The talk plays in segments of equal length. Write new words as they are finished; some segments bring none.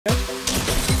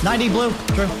90 blue.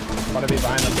 True. Gotta be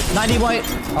behind them. 90 white.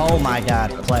 Oh my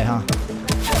god. Play, huh?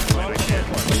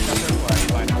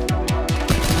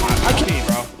 I can't,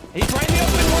 bro. He's right in the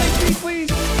open. 1 HP, please.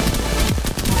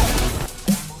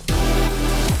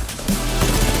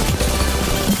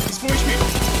 He's 4 HP.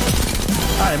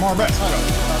 Alright, more bro.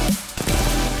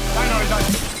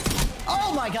 Dying.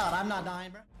 Oh my god, I'm not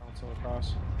dying, bro. Console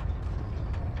across.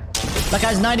 That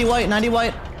guy's 90 white, 90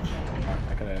 white.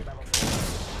 I could.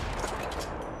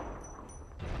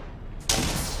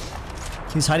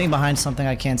 He's hiding behind something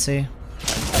I can't see.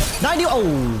 90.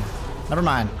 Oh, never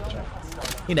mind.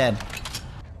 He dead.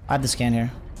 I have the scan here.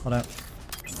 Hold up.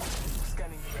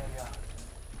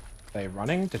 They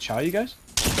running to chow you guys?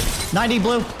 90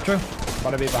 blue. True.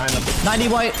 Gotta be behind them. 90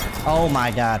 white. Oh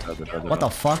my god. What the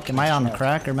fuck? Am I on the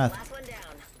crack or meth?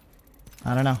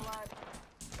 I don't know.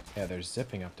 Yeah, they're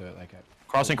zipping up to it like a.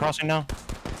 Crossing now.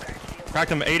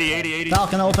 Cracked him. 80.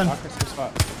 Falcon open.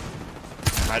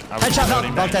 Headshot,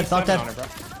 Falcon. Falk dead, Falk dead.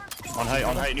 On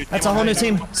height. New team. That's a whole new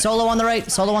team. Solo on the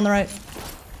right. Solo on the right.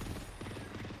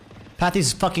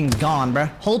 Pathy's fucking gone, bruh.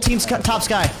 Whole team's top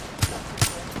sky.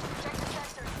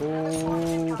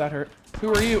 Oh, that hurt.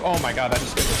 Who are you? Oh my god, that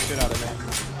just scared the shit out of me.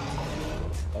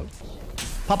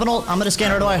 Pop an ult. I'm gonna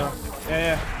scan right away.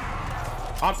 Yeah.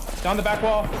 Down the back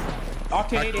wall.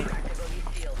 Octane 80.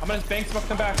 I'm gonna bang smoke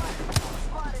them back.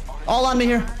 All on me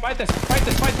here. Fight this.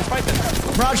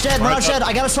 Mirage dead, Mirage dead.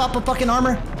 I gotta swap a fucking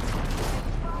armor.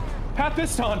 Path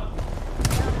piston.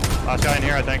 Last guy in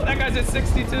here, I think. That guy's at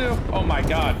 62. Oh my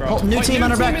god, bro. Oh, new team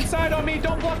on our back. Inside on me.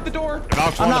 Don't block the door.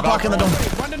 I'm not blocking the door.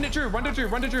 Run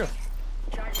to Drew.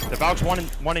 The Valk's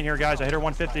one in here, guys. I hit her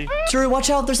 150. Drew, watch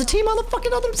out. There's a team on the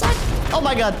fucking other side. Oh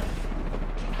my god.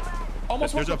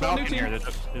 Almost There's a Valk in here.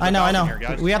 I know.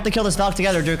 We have to kill this dog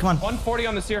together, Drew. Come on. 140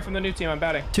 on the seer from the new team. I'm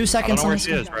batting. 2 seconds. I don't know where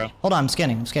she is, bro. Hold on, I'm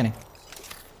scanning.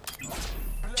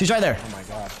 She's right there. Oh my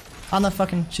god. On the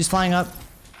fucking. She's flying up.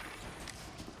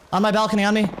 On my balcony,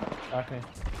 on me. Okay.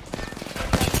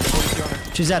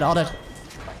 She's dead. All dead.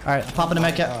 All right, popping a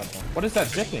med kit. What is that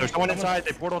zipping? There's someone inside.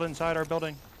 They portaled inside our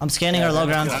building. I'm scanning our low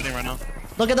ground. Right now.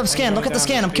 Look at the scan. Look at the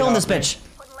scan. I'm killing this bitch.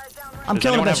 I'm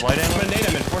killing the bitch. I'm gonna nade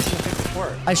him in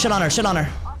 1454. I shit on her.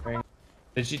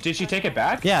 Did she take it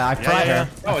back? Yeah, I fried her.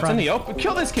 Oh, it's in the open.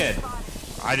 Kill this kid.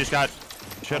 I just got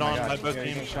shit on by both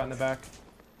Getting teams. shot in the back.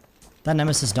 That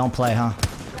Nemesis don't play, huh?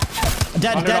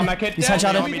 Dead. He's Dead.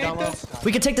 headshotted.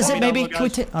 We could take the zip, maybe. Can we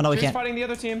take? Oh no, we He's can't. fighting the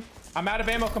other team. I'm out of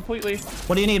ammo completely.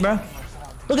 What do you need, bro?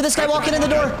 Look at this guy walking in the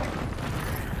door.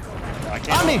 I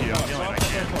can't On me. help you. I'm healing. I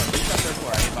can't.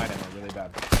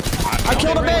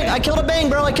 I killed a bang,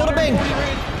 bro.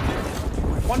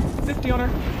 150 on her.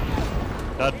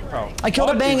 Dead. I killed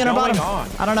a bang in her bottom.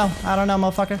 I don't know,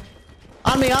 motherfucker.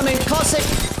 On me. Cost sick.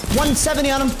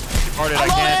 170 on him. I'm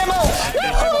low ammo. I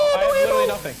have literally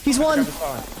nothing. He's one.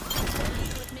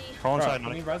 Crawl inside.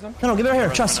 Can you res him? No, give it here.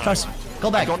 Trust. Go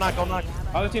back. Go knock.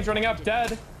 Other team's running up.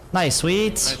 Dead. Nice,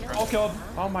 sweet. All killed.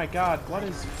 Oh my god. What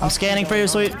is... I'm scanning for you,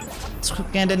 sweet.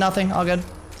 Scan did nothing. All good.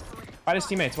 Fight his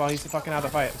teammates while he's fucking out of the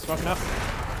fight. Smoking up.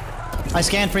 I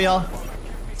scanned for y'all.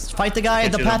 Fight the guy,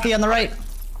 the pathy on the right.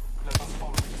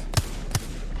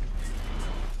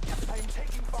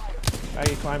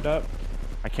 He climbed up.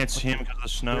 I can't see him because of the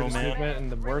snow, man.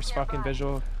 And the worst fucking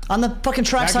visual. On the fucking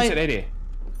track Maggie's site. at 80.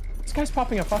 This guy's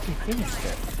popping a fucking Phoenix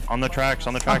kit. On the tracks.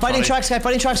 I'm fighting tracks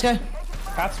guy.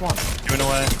 That's one. Giving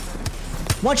away.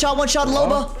 One shot,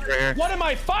 Loba. Right here. What am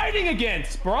I fighting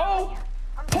against, bro?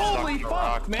 Holy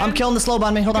fuck, man. I'm killing the slow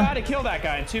on me. Hold on. You gotta kill that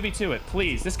guy and 2v2 it,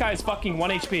 please. This guy's fucking 1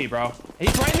 HP, bro.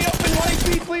 He's right in the open, 1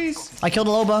 HP, please. I killed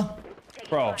a Loba.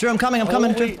 Bro. Drew, I'm coming.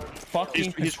 Holy Drew.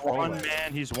 Fucking He's one,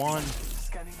 man. He's one.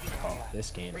 Oh,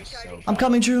 this game is so bad. I'm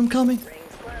coming, Drew. I'm coming.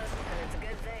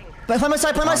 Play my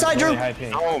side, Drew.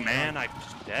 Really Oh, man. I'm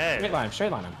dead.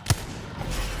 Straight line him.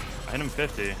 I hit him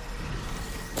 50.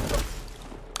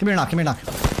 Come here, knock.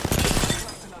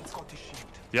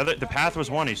 The path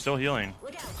was one. He's still healing.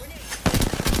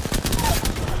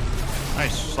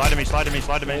 Nice. Slide to me.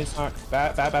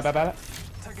 Bat.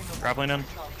 Grappling him.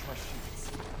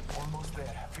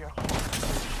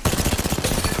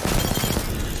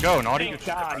 Go, Naughty.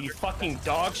 God, you fucking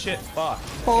dog shit fuck.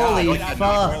 Holy fuck.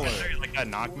 Like that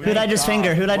knocked me. Who'd I just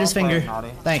finger?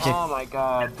 Thank you. Oh my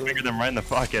god, dude. Finger them right in the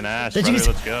fucking ass. Did you? Let's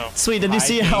go. Sweet. Did you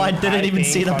see how I didn't even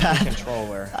see the path?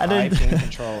 I didn't.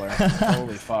 Controller.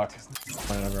 Holy fuck.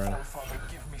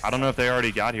 I don't know if they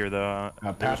already got here though.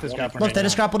 Path is grappling. Look, they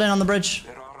just grappled in on the bridge.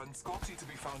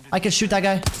 I could shoot that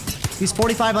guy. He's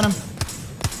 45 on him.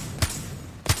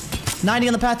 90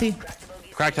 on the pathy.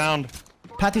 Cracked hound.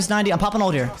 Pathy's 90. I'm popping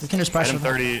old here. We can just pressure. Hit him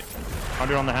 30.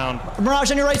 100 on the hound.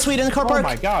 Mirage on your right, sweet, in the car park. Oh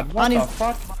my god, what the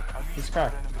fuck? He's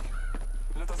cracked.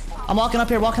 I'm walking up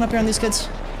here on these kids.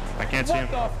 I can't see him.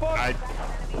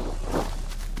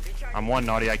 I'm one,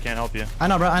 Naughty. I can't help you. I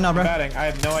know, bro. Batting. I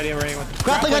have no idea where anyone.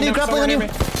 Grappling on you.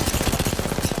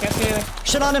 Can't see anything.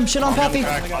 Shit on him, Pappy.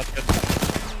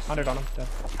 100 on him. Dead.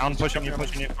 I'm pushing you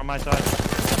from my side.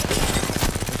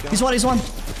 He's one.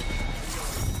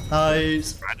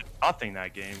 Nice. I did nothing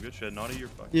that game. Good shit, Naughty. You're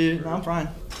fucking. Yeah, no, I'm fine.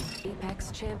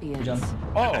 Apex champions.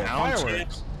 Oh, Did the hound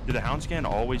fireworks. scan- Did the hound scan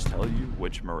always tell you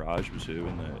which Mirage was who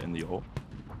in the ult?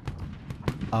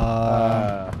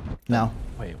 No.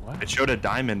 Wait, what? It showed a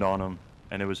diamond on him,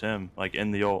 and it was him, like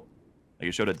in the ult. Like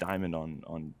it showed a diamond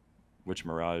on which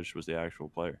Mirage was the actual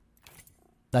player.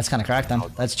 That's kind of cracked then.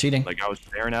 That's cheating. Like I was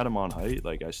staring at him on height,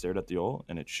 like I stared at the ult,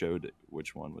 and it showed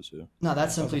which one was who. No,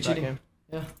 that's simply That cheating. game.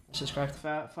 Yeah, it's just cracked.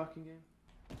 Fat fucking game.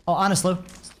 Oh, honest, Lou.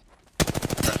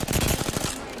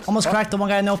 Almost cracked the one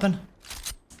guy in the open.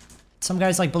 Some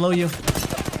guy's like below you.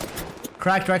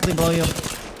 Cracked directly below you.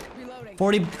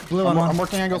 40 blue on I'm one.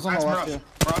 working angles on the left. Yeah.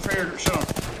 Mirage right here. Shut up.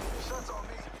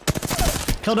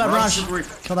 Killed that Mirage Raj. super weak.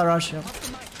 Killed that Raj, yep.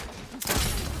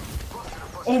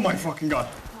 Oh my fucking god.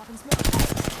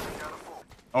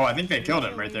 Oh, I think they killed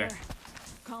him right there.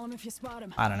 Call him if you spot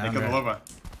him. I don't They know. killed the bro. Lova.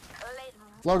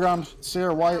 Low ground.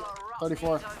 Seer, white,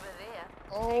 34.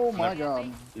 Oh my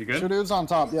god. You Two good? dudes on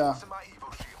top, yeah.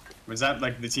 Was that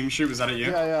like the team shoot? Was that at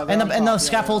you? Yeah, yeah. And they're the on top, yeah,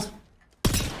 scaffold.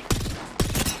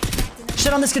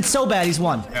 Shit on this kid so bad, he's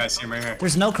won. Yeah, I see him right here.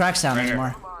 There's no crack sound Right here.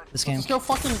 anymore. This game. Just go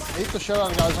fucking ape the shit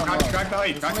out of guys on Crack, low. crack the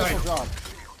height. Crack the Initial height. job.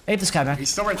 Ape this guy back. He's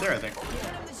still right there, I think.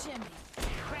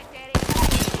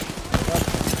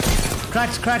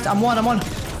 Cracked. I'm one.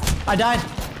 I died.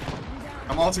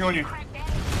 I'm ulting on you.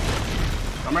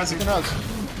 I'm resing. Chicken heads.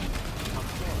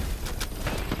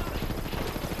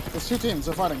 There's two teams,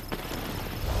 they're fighting.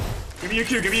 Give me your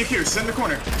Q. Give me your Q. Sit in the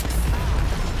corner.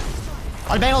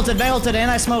 I bang ulted, and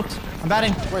I smoked. I'm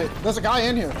batting. Wait, there's a guy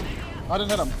in here. I didn't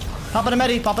hit him. Popping a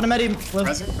medi. Lou.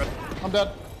 Resing. I'm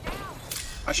dead.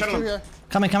 I shot Two him. here.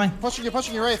 Coming. Pushing you,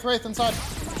 Wraith inside.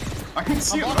 I couldn't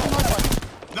see I'm him. blocking my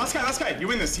fight. Last guy. You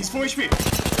win this. He's full HP.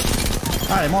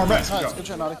 Alright, more bro. Nice. Nice, Go. good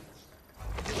shit, Naughty.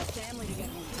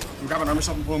 I'm grabbing armor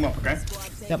stuff and pull him up, okay?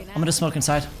 Yep, I'm gonna smoke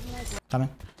inside. Coming.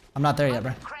 I'm not there yet,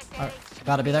 bro. Alright,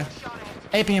 gotta be there.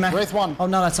 Aping you, man. Wraith one. Oh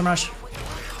no, that's some rush.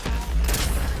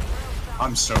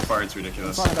 I'm so far, it's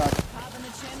ridiculous. Flying back.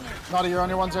 Naughty, you're on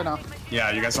your ones there now.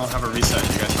 Yeah, you guys don't have a reset.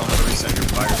 You're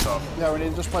by yourself. Yeah, we need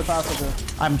to just play passive here.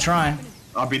 I'm trying.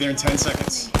 I'll be there in 10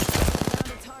 seconds.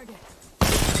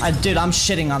 Dude, I'm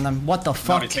shitting on them. What the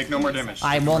fuck? Naughty, take no more damage.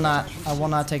 I will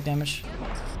not take damage.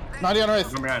 Naughty on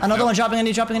Wraith. From behind. Another Yep. one dropping on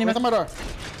you, Wraith on my door.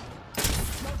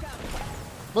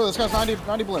 Blue, this guy's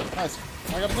 90 blue. Nice.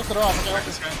 I gotta pick it off. Crack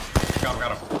this guy.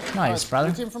 Got him. Nice, brother.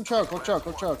 Good team from choke. Look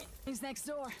choke. He's next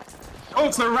door. Oh,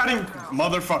 it's the ratting.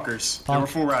 Motherfuckers. They were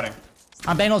full ratting.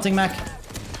 I'm bang ulting, Mac.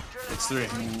 It's 3.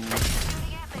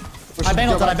 I bang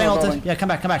ulted. Yeah, come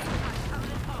back.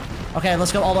 Okay,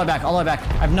 let's go all the way back. I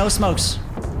have no smokes.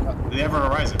 Did they ever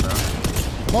horizon, bro?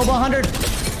 Loba 100.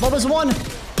 Loba's 1.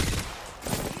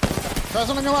 Guys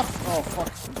on your left. Oh, fuck.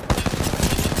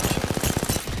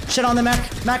 Shit on the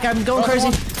Mac. Mac, I'm going crazy.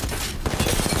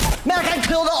 Mac, I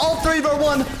killed all 3 are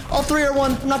 1. All 3 are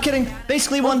 1. I'm not kidding.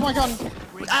 Basically 1. Oh my god.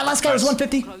 Last guy was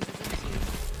 150.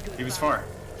 He was far.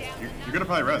 You're gonna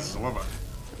probably res. It's a Lova.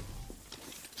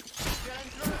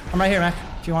 I'm right here, Mac,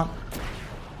 if you want.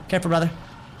 Careful, brother.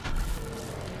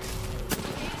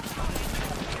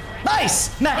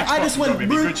 Nice! Mac, I just went fucking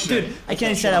go, baby. Good shit. Dude, I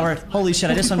can't even say that word. Holy shit,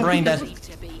 I just went brain dead.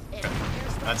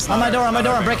 That's On my door, I'm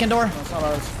not breaking door. That's not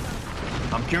ours.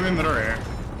 I'm queuing the door here.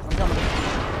 I'm coming.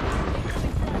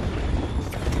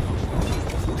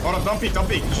 Hold on, don't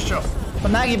peek. Just chill. The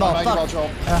Maggie ball, Maggie ball, fuck.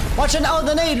 Joel. Watch it, oh,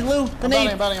 the nade, Lou, the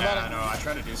nade. I'm batting. Yeah, no, I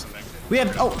tried to do something. We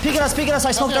have, oh, peek at us,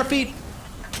 I smoked our feet.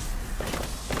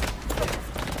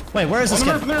 Wait, where is this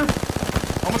kid?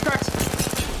 Almost cracked.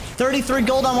 33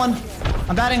 gold on one.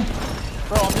 I'm batting.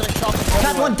 Bro, I'm getting shot from Pat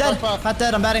everywhere. one dead. Path. Pat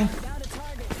dead, I'm batting.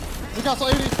 Newcastle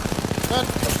 80. Dead.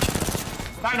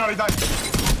 Die, Naughty, die.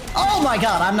 Oh my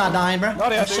god, I'm not dying, bro.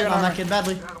 Naughty, I'm I see shitting your on that armor. kid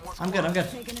badly. I'm good.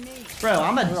 Bro,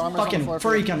 I'm a armor's on the fucking floor,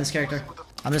 freak on this character.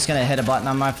 I'm just gonna hit a button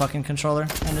on my fucking controller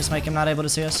and just make him not able to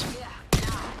see us.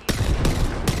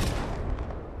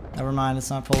 Never mind, it's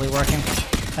not fully working.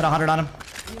 Hit 100 on him.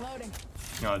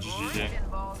 No, just GG.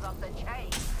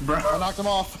 Bro, I knocked him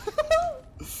off.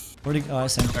 Where'd he go? Oh, I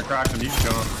see him. I cracked him. You should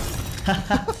kill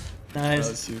him.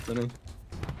 Nice.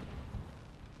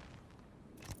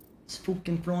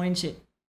 Fucking throwing shit.